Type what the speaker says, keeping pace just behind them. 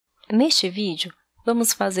Neste vídeo,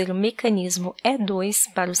 vamos fazer o mecanismo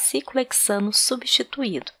E2 para o ciclohexano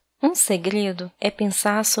substituído. Um segredo é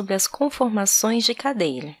pensar sobre as conformações de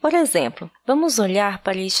cadeia. Por exemplo, vamos olhar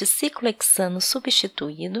para este ciclohexano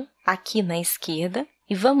substituído, aqui na esquerda,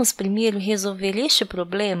 e vamos primeiro resolver este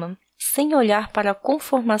problema sem olhar para a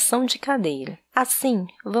conformação de cadeia. Assim,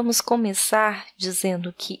 vamos começar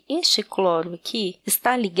dizendo que este cloro aqui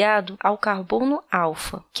está ligado ao carbono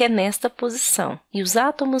alfa, que é nesta posição. E os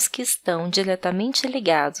átomos que estão diretamente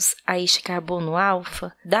ligados a este carbono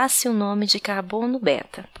alfa, dá-se o nome de carbono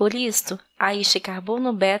beta. Por isso, há este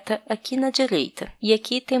carbono beta aqui na direita. E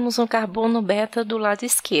aqui temos um carbono beta do lado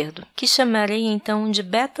esquerdo, que chamarei então de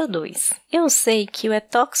beta 2. Eu sei que o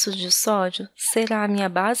etóxido de sódio será a minha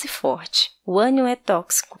base forte. O ânion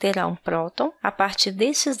etóxico terá um próton a partir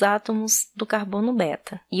destes átomos do carbono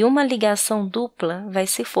beta. E uma ligação dupla vai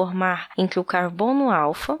se formar entre o carbono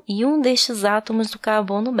alfa e um destes átomos do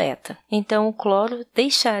carbono beta. Então, o cloro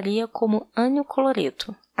deixaria como ânion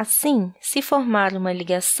cloreto. Assim, se formar uma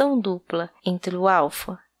ligação dupla entre o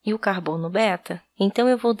alfa e o carbono beta, então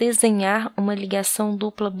eu vou desenhar uma ligação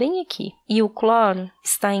dupla bem aqui. E o cloro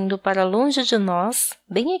está indo para longe de nós,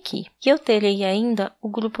 bem aqui. E eu terei ainda o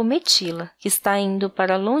grupo metila, que está indo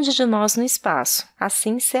para longe de nós no espaço.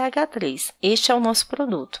 Assim, CH3. Este é o nosso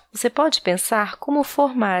produto. Você pode pensar como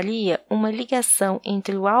formaria uma ligação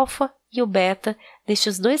entre o alfa e o beta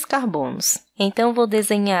destes dois carbonos. Então, vou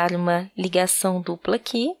desenhar uma ligação dupla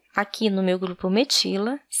aqui. Aqui no meu grupo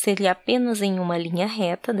metila, seria apenas em uma linha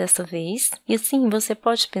reta dessa vez. E assim, você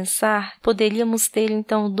pode pensar, poderíamos ter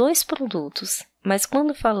então dois produtos. Mas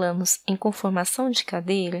quando falamos em conformação de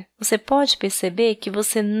cadeia, você pode perceber que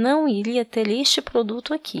você não iria ter este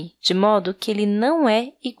produto aqui, de modo que ele não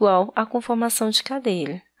é igual à conformação de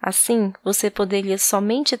cadeia. Assim, você poderia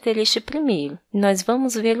somente ter este primeiro. E nós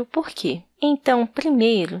vamos ver o porquê. Então,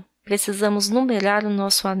 primeiro, precisamos numerar o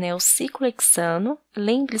nosso anel ciclohexano.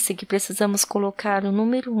 Lembre-se que precisamos colocar o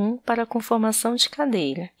número 1 para a conformação de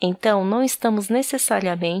cadeia. Então, não estamos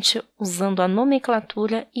necessariamente usando a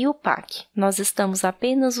nomenclatura e o PAC. Nós estamos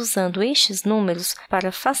apenas usando estes números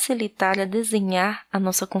para facilitar a desenhar a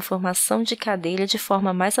nossa conformação de cadeia de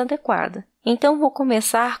forma mais adequada. Então, vou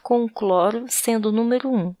começar com o cloro sendo o número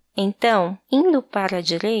 1. Então, indo para a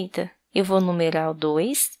direita, eu vou numerar o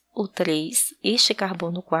 2, o 3, este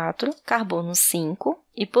carbono 4, carbono 5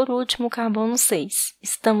 e, por último, o carbono 6.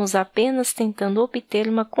 Estamos apenas tentando obter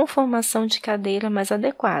uma conformação de cadeia mais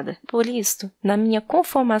adequada. Por isso, na minha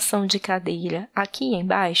conformação de cadeia aqui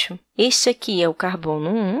embaixo, este aqui é o carbono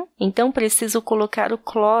 1, então preciso colocar o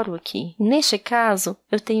cloro aqui. Neste caso,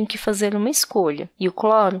 eu tenho que fazer uma escolha, e o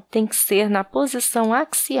cloro tem que ser na posição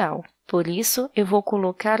axial. Por isso, eu vou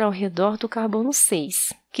colocar ao redor do carbono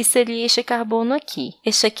 6, que seria este carbono aqui.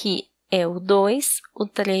 Este aqui é o 2, o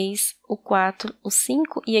 3, o 4, o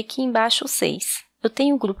 5 e aqui embaixo o 6. Eu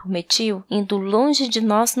tenho o grupo metil indo longe de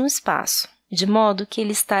nós no espaço, de modo que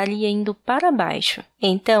ele estaria indo para baixo.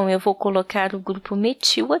 Então, eu vou colocar o grupo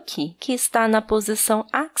metil aqui, que está na posição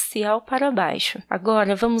axial para baixo.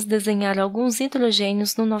 Agora, vamos desenhar alguns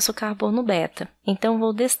hidrogênios no nosso carbono beta. Então,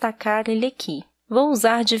 vou destacar ele aqui. Vou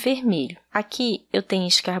usar de vermelho. Aqui eu tenho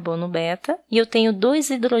este carbono beta e eu tenho 2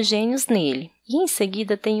 hidrogênios nele. E em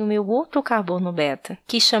seguida tenho o meu outro carbono beta,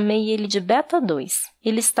 que chamei ele de beta 2.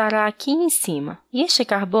 Ele estará aqui em cima. E este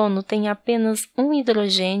carbono tem apenas um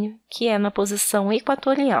hidrogênio, que é na posição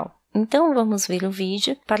equatorial. Então, vamos ver o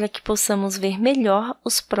vídeo para que possamos ver melhor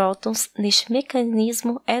os prótons neste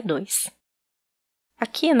mecanismo E2.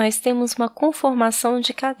 Aqui nós temos uma conformação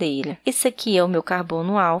de cadeia. Esse aqui é o meu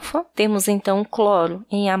carbono alfa. Temos então o cloro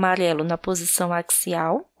em amarelo na posição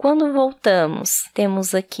axial. Quando voltamos,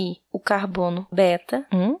 temos aqui o carbono beta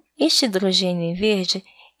 1. Este hidrogênio em verde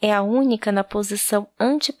é a única na posição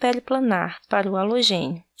antiperiplanar para o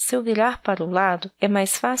halogênio. Se eu virar para o lado, é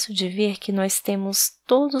mais fácil de ver que nós temos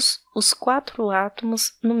todos os 4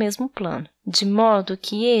 átomos no mesmo plano, de modo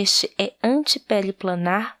que este é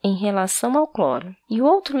antiperiplanar em relação ao cloro. E o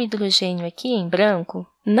outro hidrogênio aqui em branco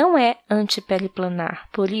não é antiperiplanar,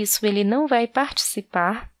 por isso ele não vai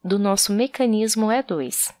participar do nosso mecanismo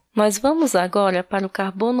E2. Nós vamos agora para o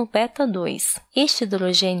carbono beta 2. Este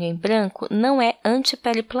hidrogênio em branco não é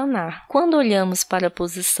antiperiplanar. Quando olhamos para a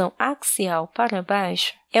posição axial para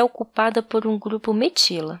baixo, é ocupada por um grupo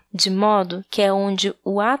metila, de modo que é onde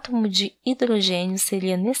o átomo de hidrogênio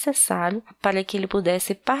seria necessário para que ele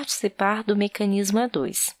pudesse participar do mecanismo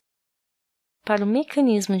E2. para o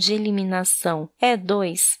mecanismo de eliminação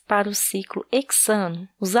E2 para o ciclo hexano,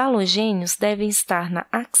 os halogênios devem estar na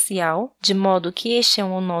axial, de modo que este é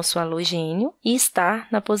o nosso halogênio, e estar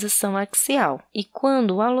na posição axial. E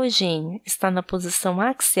quando o halogênio está na posição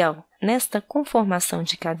axial, nesta conformação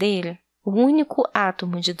de cadeira, o único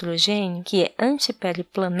átomo de hidrogênio que é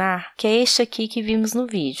antiperiplanar, que é este aqui que vimos no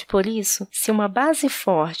vídeo. Por isso, se uma base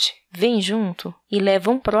forte vem junto e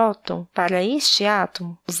leva um próton para este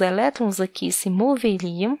átomo, os elétrons aqui se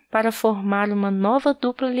moveriam para formar uma nova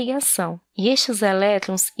dupla ligação. E estes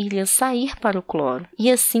elétrons iriam sair para o cloro e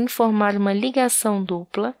assim formar uma ligação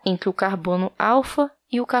dupla entre o carbono alfa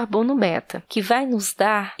e o carbono beta, que vai nos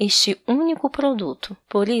dar este único produto.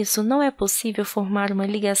 Por isso, não é possível formar uma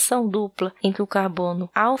ligação dupla entre o carbono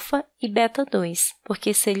alfa e beta 2,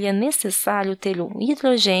 porque seria necessário ter um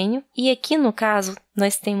hidrogênio e aqui no caso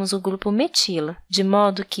nós temos o grupo metila, de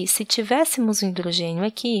modo que se tivéssemos um hidrogênio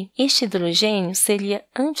aqui, este hidrogênio seria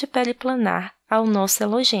antiperiplanar ao nosso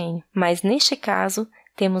halogênio, mas neste caso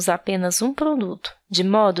temos apenas um produto, de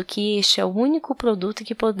modo que este é o único produto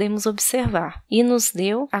que podemos observar e nos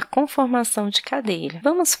deu a conformação de cadeira.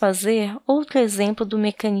 Vamos fazer outro exemplo do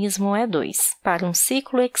mecanismo E2 para um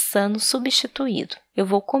ciclohexano substituído. Eu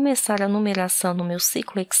vou começar a numeração no meu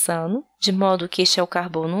ciclohexano, de modo que este é o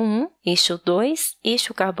carbono 1, este é o 2, este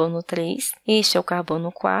é o carbono 3, este é o carbono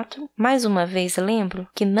 4. Mais uma vez, lembro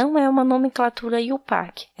que não é uma nomenclatura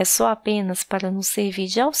IUPAC, é só apenas para nos servir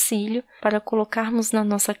de auxílio para colocarmos na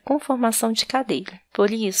nossa conformação de cadeira. Por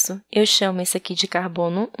isso, eu chamo esse aqui de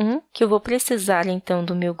carbono 1, que eu vou precisar então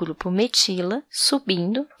do meu grupo metila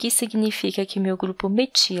subindo, que significa que meu grupo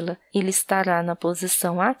metila ele estará na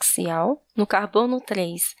posição axial. No carbono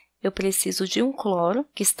 3, eu preciso de um cloro,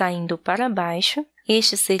 que está indo para baixo.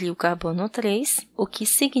 Este seria o carbono 3, o que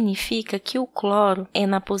significa que o cloro é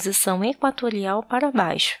na posição equatorial para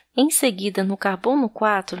baixo. Em seguida, no carbono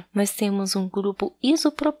 4, nós temos um grupo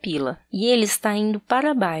isopropila, e ele está indo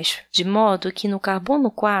para baixo, de modo que no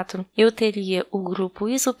carbono 4, eu teria o grupo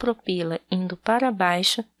isopropila indo para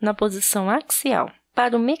baixo na posição axial.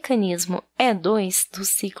 Para o mecanismo E2 do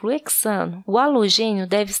ciclo hexano, o halogênio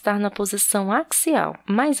deve estar na posição axial,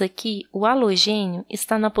 mas aqui o halogênio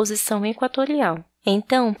está na posição equatorial.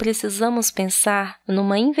 Então, precisamos pensar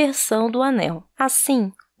numa inversão do anel.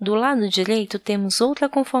 Assim, do lado direito temos outra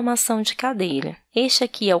conformação de cadeira. Este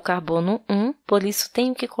aqui é o carbono 1, por isso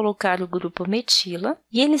tenho que colocar o grupo metila,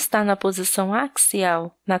 e ele está na posição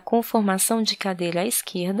axial na conformação de cadeira à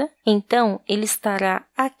esquerda, então ele estará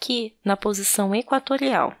aqui na posição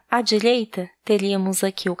equatorial. À direita, teríamos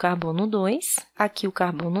aqui o carbono 2, aqui o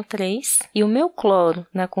carbono 3, e o meu cloro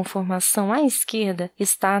na conformação à esquerda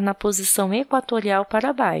está na posição equatorial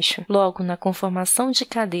para baixo. Logo, na conformação de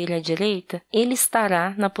cadeira à direita, ele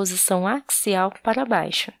estará na posição axial para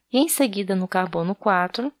baixo. E em seguida, no carbono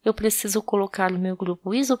 4, eu preciso colocar o meu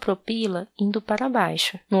grupo isopropila indo para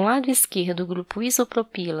baixo. No lado esquerdo, o grupo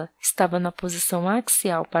isopropila estava na posição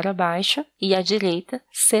axial para baixo e à direita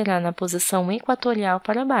será na posição equatorial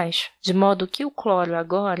para baixo, de modo que o cloro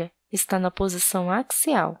agora está na posição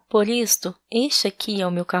axial. Por isto, este aqui é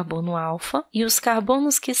o meu carbono alfa e os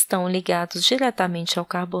carbonos que estão ligados diretamente ao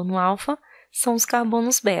carbono alfa são os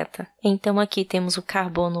carbonos beta. Então, aqui temos o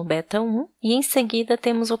carbono beta 1 e, em seguida,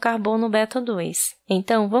 temos o carbono beta 2.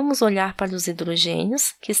 Então, vamos olhar para os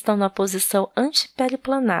hidrogênios, que estão na posição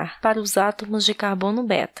antiperiplanar para os átomos de carbono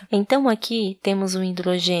beta. Então, aqui temos um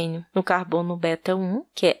hidrogênio no carbono beta 1,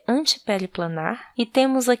 que é antiperiplanar, e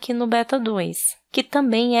temos aqui no beta 2, que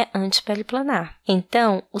também é antiperiplanar.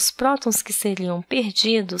 Então, os prótons que seriam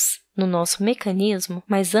perdidos no nosso mecanismo,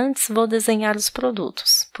 mas antes vou desenhar os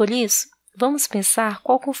produtos. Por isso, vamos pensar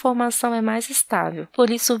qual conformação é mais estável. Por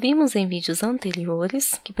isso, vimos em vídeos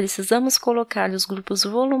anteriores que precisamos colocar os grupos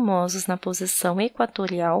volumosos na posição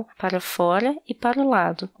equatorial para fora e para o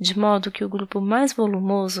lado, de modo que o grupo mais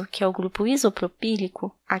volumoso, que é o grupo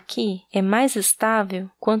isopropílico, aqui é mais estável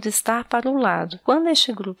quando está para o lado. Quando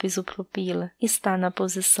este grupo isopropila está na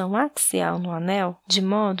posição axial no anel, de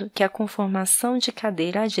modo que a conformação de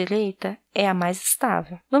cadeira à direita é a mais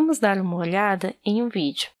estável. Vamos dar uma olhada em um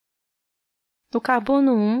vídeo. No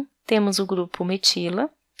carbono 1, temos o grupo metila,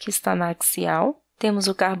 que está na axial. Temos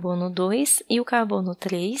o carbono 2 e o carbono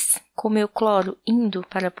 3, com meu cloro indo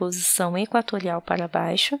para a posição equatorial para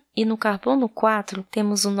baixo. E no carbono 4,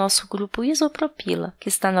 temos o nosso grupo isopropila, que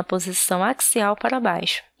está na posição axial para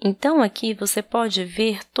baixo. Então, aqui você pode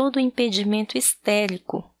ver todo o impedimento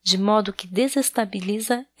estérico de modo que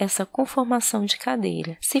desestabiliza essa conformação de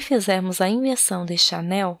cadeira. Se fizermos a inversão deste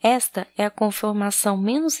anel, esta é a conformação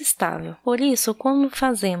menos estável. Por isso, quando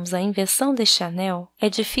fazemos a inversão deste anel, é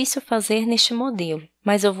difícil fazer neste modelo,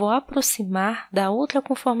 mas eu vou aproximar da outra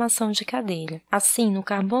conformação de cadeira. Assim, no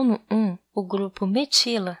carbono 1, o grupo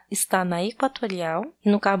metila está na equatorial e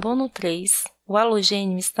no carbono 3, o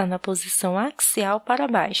halogênio está na posição axial para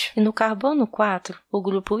baixo. E no carbono 4, o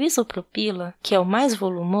grupo isopropila, que é o mais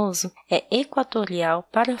volumoso, é equatorial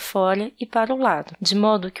para fora e para o lado, de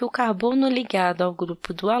modo que o carbono ligado ao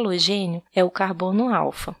grupo do halogênio é o carbono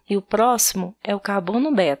alfa, e o próximo é o carbono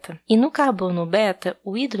beta. E no carbono beta,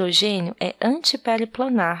 o hidrogênio é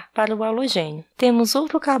antiperiplanar para o halogênio. Temos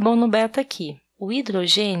outro carbono beta aqui. O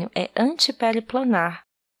hidrogênio é antiperiplanar.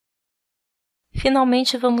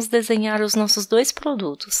 Finalmente, vamos desenhar os nossos dois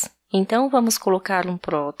produtos. Então, vamos colocar um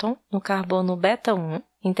próton no carbono beta 1.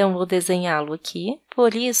 Então, vou desenhá-lo aqui.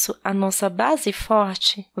 Por isso, a nossa base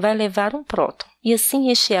forte vai levar um próton. E assim,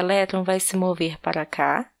 este elétron vai se mover para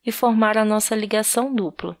cá e formar a nossa ligação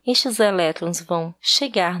dupla. Estes elétrons vão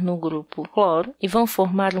chegar no grupo cloro e vão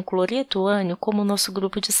formar um cloreto ânion como nosso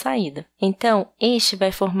grupo de saída. Então, este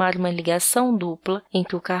vai formar uma ligação dupla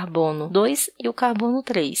entre o carbono 2 e o carbono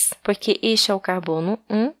 3, porque este é o carbono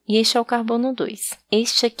 1 e este é o carbono 2.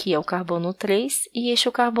 Este aqui é o carbono 3 e este é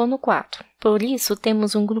o carbono 4. Por isso,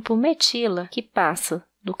 temos um grupo metila que passa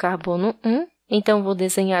do carbono 1. Então, vou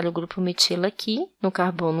desenhar o grupo metila aqui, no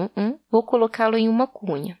carbono 1, vou colocá-lo em uma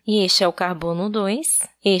cunha. E este é o carbono 2,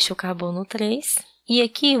 este é o carbono 3, e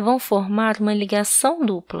aqui vão formar uma ligação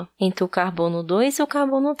dupla entre o carbono 2 e o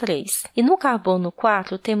carbono 3. E no carbono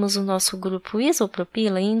 4, temos o nosso grupo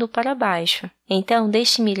isopropila indo para baixo. Então,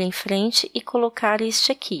 deixe-me ir em frente e colocar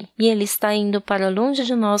este aqui. E ele está indo para longe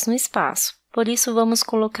de nós no espaço. Por isso, vamos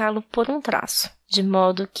colocá-lo por um traço, de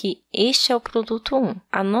modo que este é o produto 1.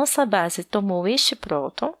 A nossa base tomou este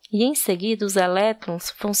próton e, em seguida, os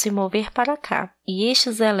elétrons vão se mover para cá. E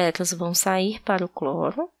estes elétrons vão sair para o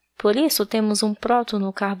cloro. Por isso, temos um próton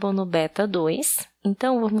no carbono beta 2.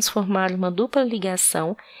 Então, vamos formar uma dupla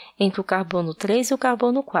ligação entre o carbono 3 e o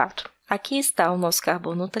carbono 4. Aqui está o nosso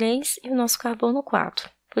carbono 3 e o nosso carbono 4.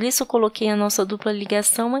 Por isso, coloquei a nossa dupla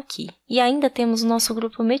ligação aqui. E ainda temos o nosso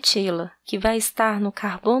grupo metila, que vai estar no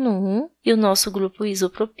carbono 1 e o nosso grupo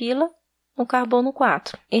isopropila no carbono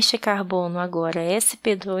 4. Este carbono agora é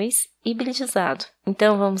sp2 hibridizado.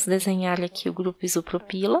 Então, vamos desenhar aqui o grupo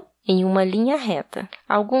isopropila em uma linha reta.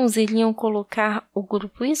 Alguns iriam colocar o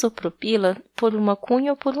grupo isopropila por uma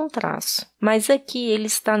cunha ou por um traço, mas aqui ele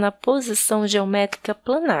está na posição geométrica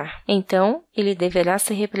planar, então ele deverá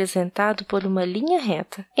ser representado por uma linha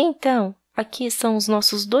reta. Então, aqui são os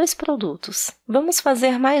nossos dois produtos. Vamos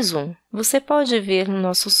fazer mais um. Você pode ver no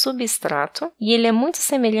nosso substrato e ele é muito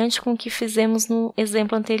semelhante com o que fizemos no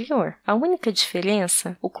exemplo anterior. A única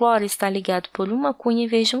diferença, o cloro está ligado por uma cunha em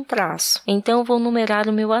vez de um traço. Então, vou numerar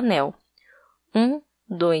o meu anel. 1,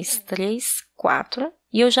 2, 3, 4.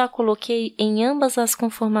 E eu já coloquei em ambas as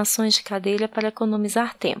conformações de cadeira para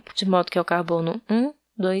economizar tempo, de modo que é o carbono 1,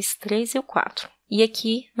 2, 3 e o 4. E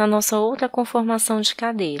aqui, na nossa outra conformação de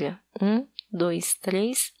cadeira, 1, 2,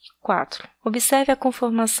 3 e 4. Observe a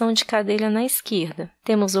conformação de cadeira na esquerda.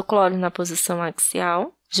 Temos o cloro na posição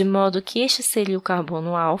axial, de modo que este seria o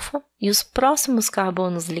carbono alfa, e os próximos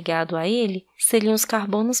carbonos ligados a ele seriam os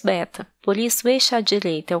carbonos beta. Por isso, este à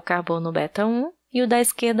direita é o carbono beta 1 e o da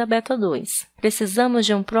esquerda beta 2. Precisamos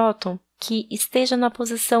de um próton que esteja na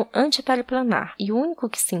posição antiperiplanar, e o único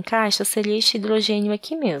que se encaixa seria este hidrogênio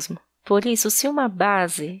aqui mesmo. Por isso, se uma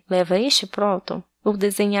base leva este próton, vou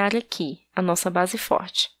desenhar aqui a nossa base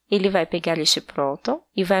forte. Ele vai pegar este próton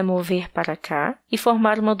e vai mover para cá e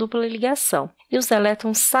formar uma dupla ligação. E os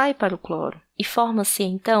elétrons saem para o cloro. E forma-se,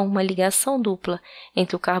 então, uma ligação dupla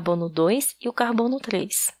entre o carbono 2 e o carbono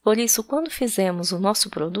 3. Por isso, quando fizemos o nosso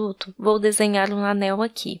produto, vou desenhar um anel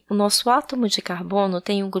aqui. O nosso átomo de carbono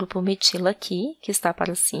tem um grupo metila aqui, que está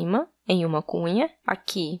para cima, em uma cunha.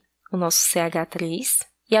 Aqui, o nosso CH3.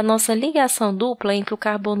 E a nossa ligação dupla entre o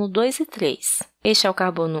carbono 2 e 3. Este é o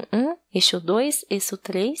carbono 1, este é o 2, este é o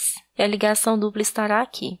 3. E a ligação dupla estará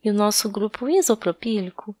aqui. E o nosso grupo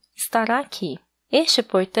isopropílico estará aqui. Este,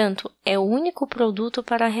 portanto, é o único produto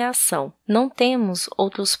para a reação. Não temos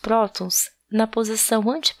outros prótons na posição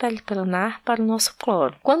antiperiplanar para o nosso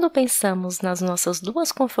cloro. Quando pensamos nas nossas duas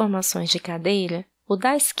conformações de cadeira, o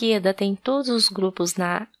da esquerda tem todos os grupos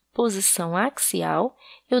na posição axial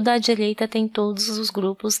e o da direita tem todos os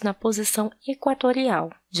grupos na posição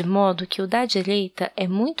equatorial, de modo que o da direita é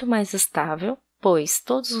muito mais estável, pois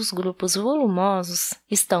todos os grupos volumosos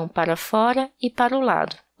estão para fora e para o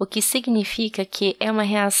lado, o que significa que é uma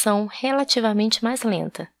reação relativamente mais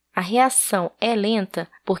lenta. A reação é lenta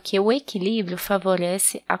porque o equilíbrio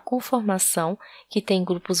favorece a conformação que tem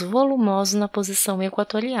grupos volumosos na posição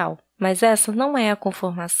equatorial. Mas essa não é a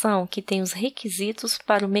conformação que tem os requisitos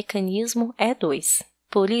para o mecanismo E2.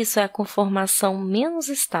 Por isso, é a conformação menos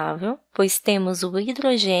estável, pois temos o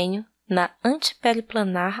hidrogênio na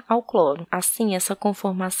antiperiplanar ao cloro. Assim, essa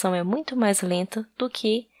conformação é muito mais lenta do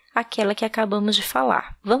que aquela que acabamos de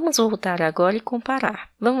falar. Vamos voltar agora e comparar.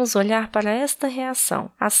 Vamos olhar para esta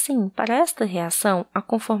reação. Assim, para esta reação, a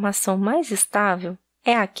conformação mais estável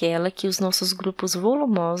é aquela que os nossos grupos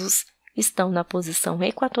volumosos estão na posição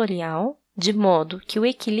equatorial, de modo que o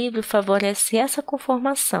equilíbrio favorece essa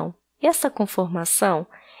conformação. Essa conformação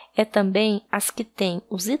é também as que têm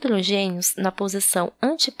os hidrogênios na posição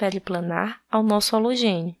antiperiplanar ao nosso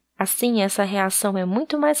halogênio. Assim, essa reação é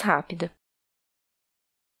muito mais rápida.